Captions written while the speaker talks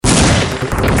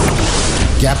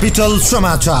Capital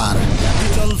Samachar.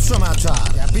 Capital Samachar.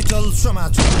 Capital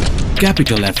Samachar.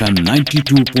 Capital FM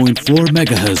 92.4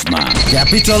 MHz मा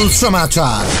Capital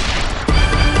Samachar.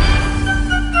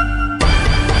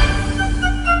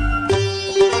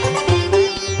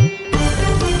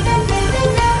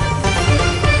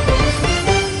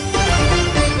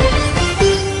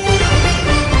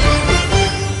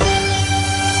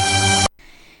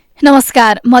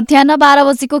 नमस्कार, मध्याह्न 12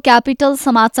 बजेको क्यापिटल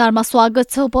समाचारमा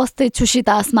स्वागत छ। उपस्थित छु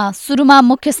सीतासमा। सुरुमा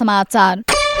मुख्य समाचार।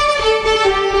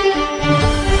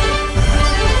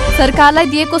 सरकारलाई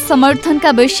दिएको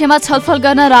समर्थनका विषयमा छलफल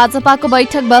गर्न राजपाको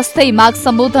बैठक बस्दै माग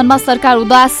सम्बोधनमा सरकार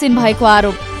उदासीन भएको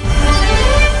आरोप।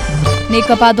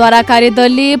 नेकपाद्वारा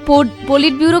कार्यदलले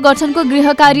पोलिट ब्युरो गठनको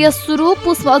गृह कार्य सुरु,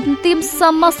 पुस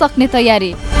अन्तिमसम्म सक्ने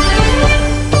तयारी।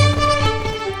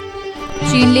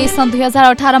 चीनले सन्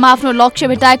 2018 मा आफ्नो लक्ष्य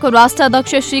भेटाएको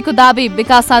राष्ट्राध्यक्ष शीको दावी,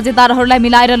 विकास साझेदारहरूलाई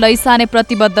मिलाएर लैजाने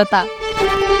प्रतिबद्धता।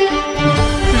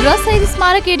 र शहीद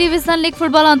स्मारक ए डिभिजन लिग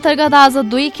फुटबल अन्तर्गत आज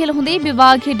 2 खेल हुँदै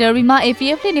विभागीय डर्बीमा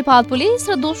एपीएफले नेपाल पुलिस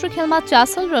र दोस्रो खेलमा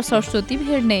चासल र सरस्वती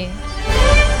भिड्ने।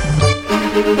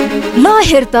 ल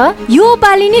हेर त, यो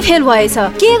पाली नै फेल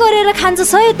भएछ। के गरेर खान्छ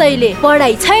सय तैले?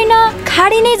 पढाइ छैन,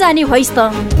 खाडी नै जाने भइस् त।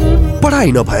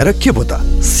 पढाइ नभएर के भो त?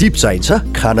 सिप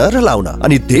चाहिन्छ खान र लाउन,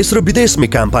 अनि देश र विदेशमै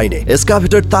काम पाइने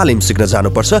एस्काभेटर तालिम सिक्न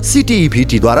जानुपर्छ।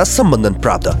 सीटीईभीटी द्वारा सम्बन्धन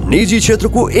प्राप्त निजी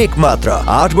क्षेत्रको एकमात्र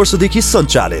 8 वर्षदेखि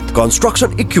सञ्चालित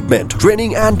construction equipment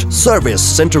training and service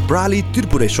centre प्राली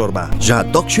त्रिपुरेश्वरमा,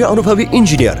 जहाँ दक्ष अनुभवी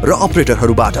इन्जिनियर र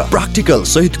अपरेटरहरूबाट प्र्याक्टिकल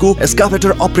सहितको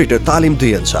एस्काभेटर अपरेटर तालिम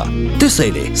दिइन्छ।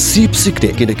 त्यसैले सिप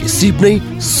सिक्ने, किनकि सिप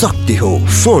नै शक्ति हो।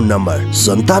 Phone number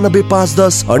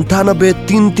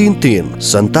 9751098333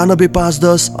 9751098333।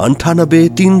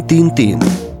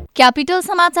 क्यापिटल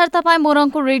समाचार तपाईँ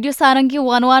मोरङको रेडियो सारङ्गी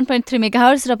 101.3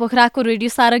 मेगाहर्ज र पोखराको रेडियो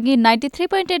सारङ्गी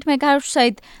 93.8 मेगाहर्ज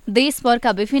सहित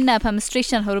देशभरका विभिन्न एफएम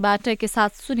स्टेशनहरूबाट एकैसाथ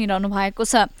सुनिरहनु भएको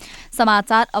छ।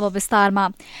 समाचार अब विस्तारमा।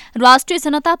 राष्ट्रिय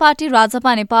जनता पार्टी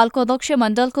राजपा नेपालको अध्यक्ष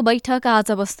मण्डलको बैठक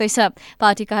आज बस्दैछ।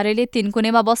 पार्टी कार्यालय 3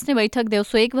 कुनेमा बस्ने बैठक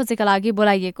दिउँसो 1 बजेका लागि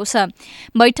बोलाइएको छ।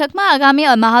 बैठकमा आगामी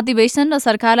महाधिवेशन र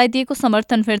सरकारलाई दिएको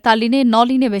समर्थन फिर्ता लिने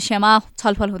नलिने विषयमा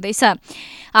छलफल हुँदैछ।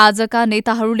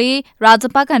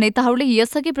 राजपाका नेताहरूले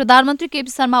यसअघि प्रधानमन्त्री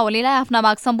केपी शर्मा ओलीलाई आफ्ना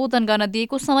माग सम्बोधन गर्न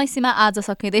दिएको समय सीमा आज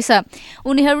सकिँदैछ।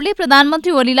 उनीहरूले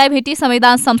प्रधानमन्त्री ओलीलाई भेटी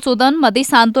संविधान संशोधन,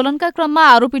 मधेस आन्दोलनका क्रममा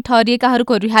आरोपी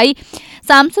ठहरिएकाहरूको रिहाई,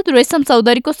 सांसद रेशम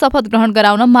चौधरीको शपथ ग्रहण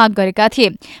गराउन माग गरेका थिए।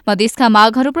 मधेसका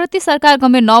मागहरूप्रति सरकार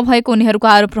गम्भीर नभएको उनीहरूको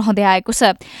आरोप रहँदै आएको छ।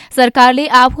 सरकारले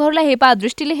आफूहरूलाई हेपा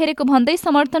दृष्टिले हेरेको भन्दै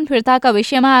समर्थन फिर्ताका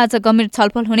विषयमा आज गम्भीर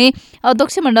छलफल हुने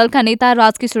अध्यक्ष मण्डलका नेता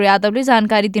राजकिशोर यादवले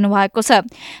जानकारी दिनुभएको छ।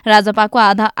 राजपाको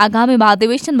आगामी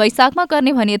महाधिवेशन वैशाखमा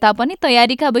गर्ने भनिए तापनि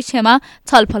तयारीका विषयमा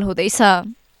छलफल हुँदैछ।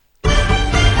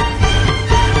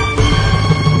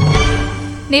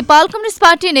 नेपाल कम्युनिस्ट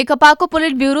पार्टी नेकपाको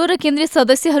पोलिट ब्युरो र केन्द्रीय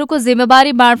सदस्यहरूको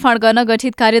जिम्मेवारी बाँडफाँड गर्न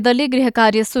गठित कार्यदलले गृह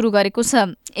कार्य सुरु गरेको छ।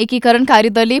 एकीकरण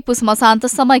कार्यदलले पुस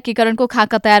मसान्तसम्म एकीकरणको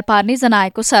खाका तयार पार्ने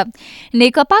जनाएको छ।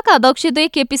 नेकपाका अध्यक्ष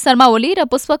केपी शर्मा ओली र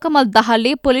पुष्पकमल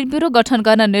दाहालले पोलिट ब्युरो गठन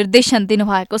गर्न निर्देशन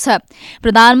दिनुभएको छ।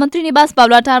 प्रधानमन्त्री निवास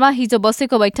बालुवाटारमा हिजो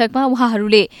बसेको बैठकमा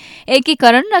उहाँहरूले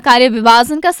एकीकरण र कार्य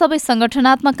विभाजनका सबै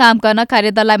संगठनात्मक काम गर्न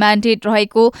कार्यदललाई म्यान्डेट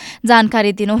रहेको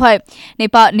जानकारी दिनुभयो।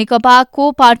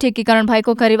 नेकपाको पार्टी एकीकरण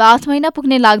भएको करिब 8 महिना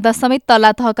पुग्ने लाग्दा समेत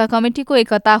तल्ला तहका कमिटिको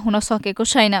एकता हुन सकेको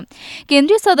छैन।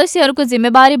 केन्द्रीय सदस्यहरूको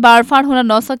जिम्मेवारी बाँडफाँड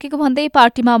हुन नसकेको भन्दै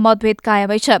पार्टीमा मतभेद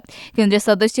कायमै छ। केन्द्रीय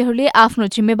सदस्यहरूले आफ्नो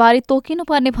जिम्मेवारी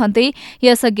तोकिनुपर्ने भन्दै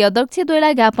यसअघि अध्यक्ष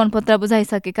द्वयलाई ज्ञापन पत्र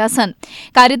बुझाइसकेका छन्।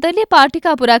 कार्यदलले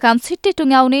पार्टीका पूरा काम छिट्टै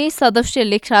टुङ्ग्याउने सदस्य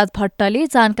लेखराज भट्टले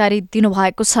जानकारी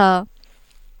दिनुभएको छ।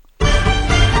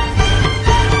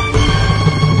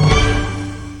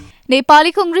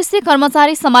 नेपाली कंग्रेसले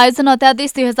कर्मचारी समायोजन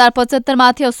अध्यादेश 2075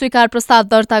 माथि अस्वीकार प्रस्ताव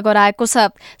दर्ता गराएको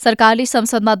छ। सरकारले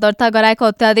संसदमा दर्ता गराएको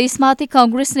अध्यादेशमाथि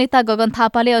कंग्रेस नेता गगन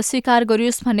थापाले अस्वीकार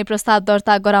गरियोस् भन्ने प्रस्ताव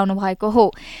दर्ता गराउनु भएको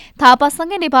हो।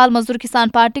 थापासँगै नेपाल मजदुर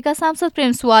किसान पार्टीका सांसद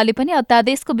प्रेम सुवालले पनि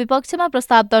अध्यादेशको विपक्षमा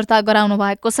प्रस्ताव दर्ता गराउनु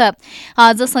भएको छ।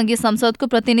 आज संघीय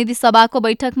संसदको प्रतिनिधि सभाको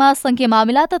बैठकमा संघीय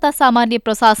मामिला तथा सामान्य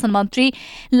प्रशासन मन्त्री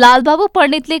लालबाबु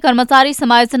पण्डितले कर्मचारी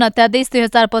समायोजन अध्यादेश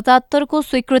 2075 को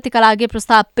स्वीकृतिका लागि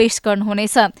प्रस्ताव पेश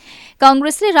गर्नुहुनेछ।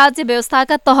 कांग्रेसले राज्य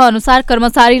व्यवस्थाका तह अनुसार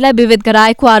कर्मचारीलाई विभेद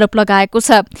गराएको आरोप लगाएको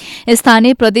छ।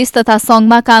 स्थानीय प्रदेश तथा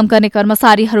संघमा काम गर्ने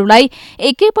कर्मचारीहरूलाई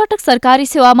एकैपटक सरकारी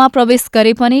सेवामा प्रवेश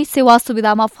गरे पनि सेवा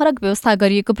सुविधामा फरक व्यवस्था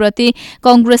गरिएको प्रति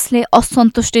कांग्रेसले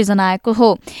असन्तुष्टि जनाएको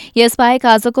हो। यसबाहेक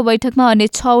आजको बैठकमा अन्य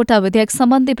 6 वटा विधेयक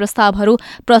सम्बन्धी प्रस्तावहरू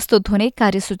प्रस्तुत हुने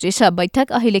कार्यसूची छ।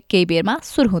 बैठक अहिले केही बेरमा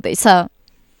सुरु हुँदैछ।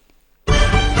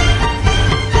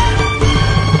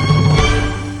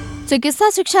 चिकित्सा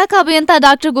शिक्षाका अभियन्ता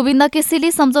डाक्टर गोविन्द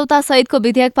केसीले सम्झौता सहितको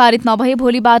विधेयक पारित नभए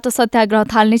भोलिबाट सत्याग्रह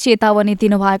थाल्ने चेतावनी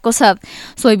दिनुभएको छ।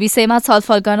 सोही विषयमा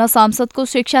छलफल गर्न संसदको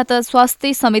शिक्षा तथा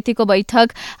स्वास्थ्य समितिको बैठक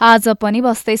आज पनि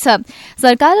बस्दैछ।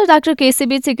 सरकार र डाक्टर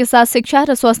केसीबीच चिकित्सा शिक्षा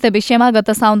र स्वास्थ्य विषयमा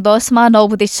गत साउन 10 मा 9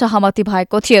 बुधे सहमति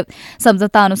भएको थियो।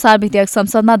 सम्झौता अनुसार विधेयक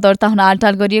संसदमा दर्ता हुन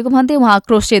आलटाल गरिएको भन्दै उहाँ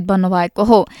आक्रोशित बन्नुभएको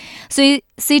हो।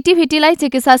 सीटीभीटीलाई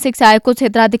चिकित्सा शिक्षा आयोगको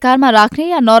क्षेत्राधिकारमा राख्ने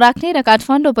या नराख्ने र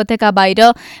काठमाडौँ उपत्यका बाहिर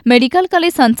मेडिकल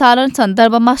कलेज सञ्चालन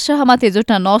सन्दर्भमा सहमति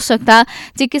जुट्न नसक्दा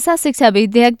चिकित्सा शिक्षा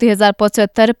विधेयक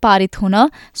 2075 पारित हुन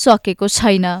सकेको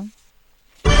छैन।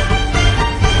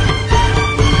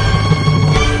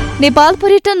 नेपाल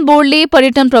पर्यटन बोर्डले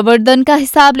पर्यटन प्रवर्धनका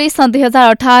हिसाबले सन्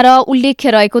 2018 उल्लेख्य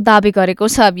रहेको दावी गरेको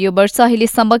छ। यो वर्ष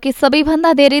अहिलेसम्मकै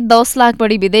सबैभन्दा धेरै 10 लाख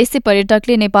बढी विदेशी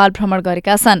पर्यटकले नेपाल भ्रमण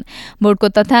गरेका छन्। बोर्डको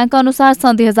तथ्याङ्क अनुसार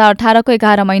सन् 2018 को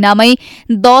 11 महिनामै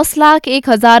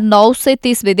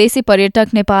 10,01,930 विदेशी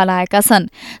पर्यटक नेपाल आएका छन्।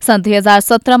 सन्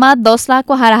 2017 मा 10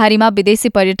 लाखको हाराहारीमा विदेशी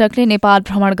पर्यटकले नेपाल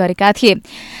भ्रमण गरेका थिए।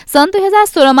 सन्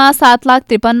 2016 मा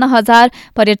 7,53,000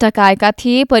 पर्यटक आएका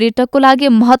थिए। पर्यटकको लागि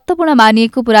महत्वपूर्ण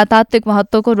मानिएको पुरातात्विक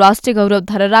महत्वको राष्ट्रिय गौरव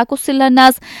धरहराको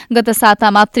शिलान्यास गत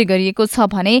साता मात्रै गरिएको छ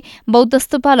भने बौद्ध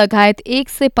स्तूपा लगायत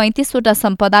 135 वटा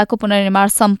सम्पदाको पुनर्निर्माण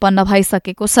सम्पन्न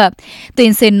भइसकेको छ।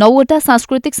 309 वटा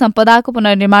सांस्कृतिक सम्पदाको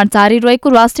पुनर्निर्माण जारी रहेको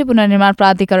राष्ट्रिय पुनर्निर्माण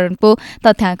प्राधिकरणको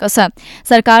तथ्याङ्क छ।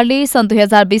 सरकारले सन्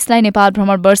 2020 लाई नेपाल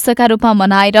भ्रमण वर्षका रूपमा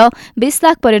मनाएर 20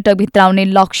 लाख पर्यटक भित्राउने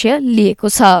लक्ष्य लिएको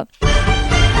छ।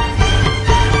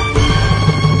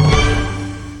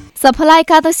 सफला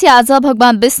एकादशी आज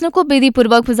भगवान विष्णुको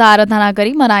विधिपूर्वक पूजा आराधना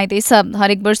गरी मनाइँदैछ।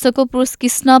 हरेक वर्षको पुष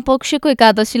कृष्ण पक्षको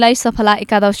एकादशीलाई सफला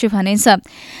एकादशी भनिन्छ।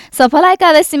 सफला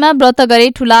एकादशीमा व्रत गरे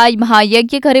ठूला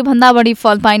महायज्ञ गरे भन्दा बढी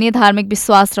फल पाइने धार्मिक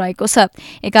विश्वास रहेको छ।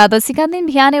 एकादशीका दिन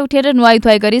बिहानै उठेर नुहाई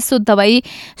धुवाई गरी शुद्ध भई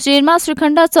शिरमा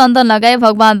श्रीखण्ड चन्दन लगाई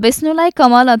भगवान विष्णुलाई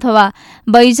कमल अथवा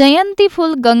वैजयन्ती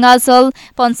फूल गंगाजल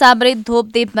पञ्चामृत धूप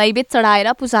दीप नैवेद्य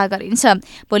चढाएर पूजा गरिन्छ।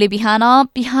 भोलि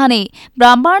बिहानै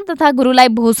ब्राह्मण तथा गुरुलाई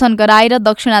भोजन गराएर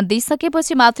दक्षिणा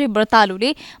दिइसकेपछि मात्रै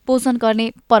व्रतालुले भोजन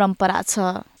गर्ने परम्परा छ।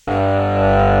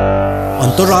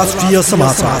 अन्तर्राष्ट्रिय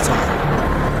समाचार।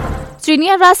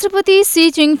 चीनिया राष्ट्रपति सी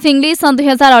जिनपिङले सन्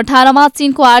 2018 मा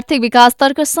चीनको आर्थिक विकास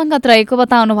तर्कसङ्गत रहेको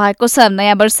बताउनु भएको छ।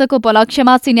 नयाँ वर्षको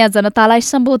उपलक्ष्यमा चीनिया जनतालाई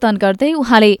सम्बोधन गर्दै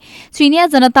उहाँले चीनिया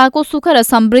जनताको सुख र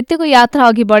समृद्धिको यात्रा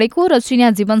अघि बढेको र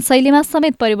चीनिया जीवनशैलीमा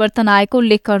समेत परिवर्तन आएको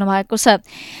उल्लेख गर्नुभएको छ।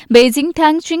 बेजिङ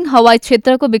ट्याङचिङ हवाई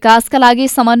क्षेत्रको विकासका लागि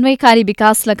समन्वयकारी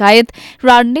विकास लगायत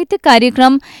रणनीतिक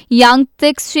कार्यक्रम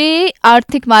याङतेक्से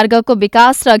आर्थिक मार्गको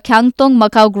विकास र ख्याङतोङ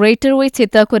मकाउ ग्रेटर वे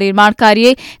क्षेत्रको निर्माण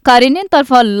कार्य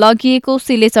कार्यान्वयनतर्फ लगी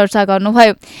सीले चर्चा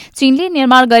गर्नुभयो। चीनले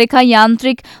निर्माण गरेका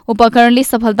यान्त्रिक उपकरणले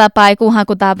सफलता पाएको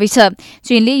उहाँको दावी छ।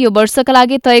 चीनले यो वर्षका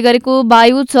लागि तय गरेको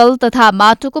वायु जल तथा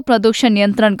माटोको प्रदूषण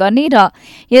नियन्त्रण गर्ने र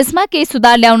यसमा केही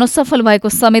सुधार ल्याउन सफल भएको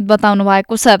समेत बताउनु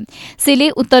भएको छ।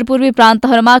 सीले उत्तर पूर्वी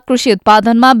प्रान्तहरूमा कृषि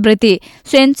उत्पादनमा वृद्धि,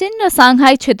 शेन्चेन र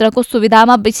सांघाई क्षेत्रको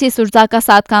सुविधामा विशेष ऊर्जाका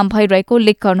साथ काम भइरहेको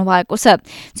उल्लेख गर्नुभएको छ।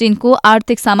 चीनको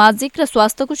आर्थिक सामाजिक र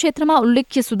स्वास्थ्यको क्षेत्रमा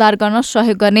उल्लेख्य सुधार गर्न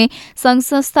सहयोग गर्ने संघ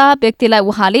संस्था व्यक्तिलाई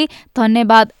उहाँले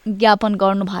धन्यवाद ज्ञापन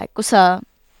गर्नु भएको छ।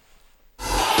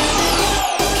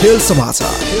 खेल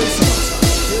समाचार।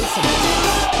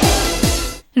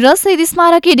 र शहीद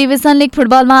स्मारकी डिभिजन लीग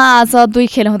फुटबलमा आज 2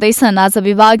 खेल हुँदैछन्। आज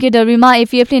विभागीय डर्बीमा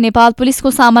एफएफले नेपाल पुलिसको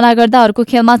सामना गर्दा अर्को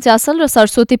खेलमा च्यासल र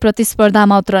सरस्वती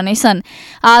प्रतिस्पर्धामा उत्रनेछन्।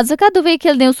 आजका दुवै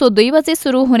खेल दिउँसो 2 बजे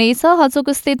सुरु हुनेछ।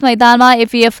 हचोक स्थित मैदानमा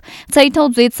एफएफ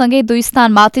 6औं जितसँगै 2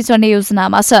 स्थान माथि चढ्ने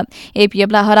योजनामा छ।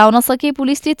 एफएफलाई हराउन सके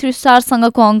पुलिसले 3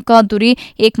 स्टारसँगको अङ्क दूरी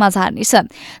 1 मा झार्नेछ।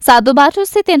 साधुबाटो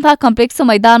स्थित इन्फा कम्प्लेक्स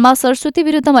मैदानमा सरस्वती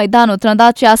विरुद्ध मैदान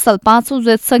उत्रँदा च्यासल 5औं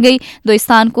जितसँगै 2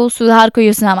 स्थानको सुधारको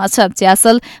योजनामा छ।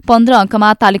 च्यासल 15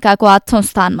 अङ्कमा तालिकाको 8औं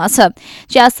स्थानमा छ।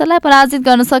 च्यासललाई पराजित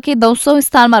गर्न सके 10औं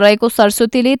स्थानमा रहेको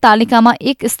सरस्वतीले तालिकामा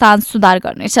 1 स्थान सुधार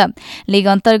गर्नेछ। लीग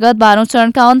अन्तर्गत 12औं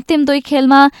चरणका अन्तिम 2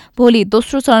 खेलमा भोलि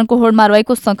दोस्रो चरणको होडमा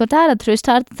रहेको सङ्कटा र 3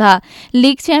 स्टार तथा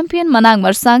लीग च्याम्पियन मनाङ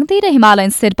मर्साङदी र हिमालयन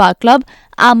शेर्पा क्लब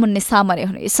आमुन्ने सामने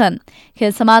हुनेछन्।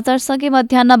 खेल समाचारसँगै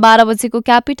मध्याह 12 बजेको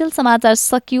क्यापिटल समाचार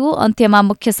सकियो। अन्त्यमा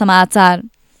मुख्य समाचार।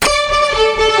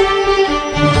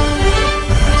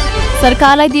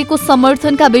 सरकारलाई दिएको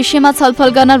समर्थनका विषयमा छलफल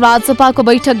गर्न राजसभाको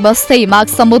बैठक बस्दै माग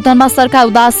सम्बोधनमा सरकार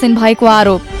उदासीन भएको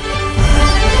आरोप।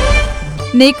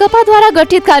 नेकपाद्वारा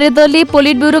गठित कार्यदलले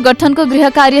पोलिट ब्युरो गठनको गृह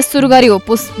कार्य सुरु गर्यो।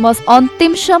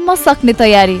 अन्तिमसम्म सक्ने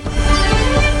तयारी।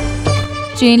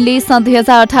 चीनले सन्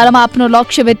 2018 मा आफ्नो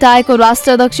लक्ष्य भेट्टाएको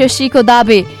राष्ट्राध्यक्ष शीको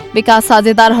दावी। विकास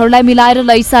साझेदारहरूलाई मिलाएर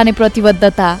लैजाने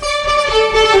प्रतिबद्धता।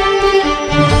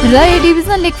 र ए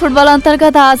डिभिजन लीग फुटबल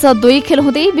अन्तर्गत आज 2 खेल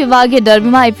हुँदै विभागीय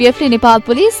डर्बीमा एफएफले नेपाल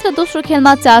पुलिस र दोस्रो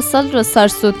खेलमा च्यासल र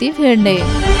सरस्वती भिड्ने।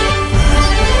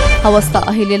 हवस् त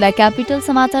अहिलेलाई क्यापिटल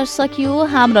समाचार सकियो।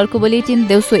 हाम्रो अर्को बुलेटिन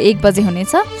दिउँसो 1 बजे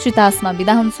हुनेछ। श्रीतासमा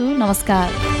बिदा हुन्छु।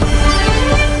 नमस्कार।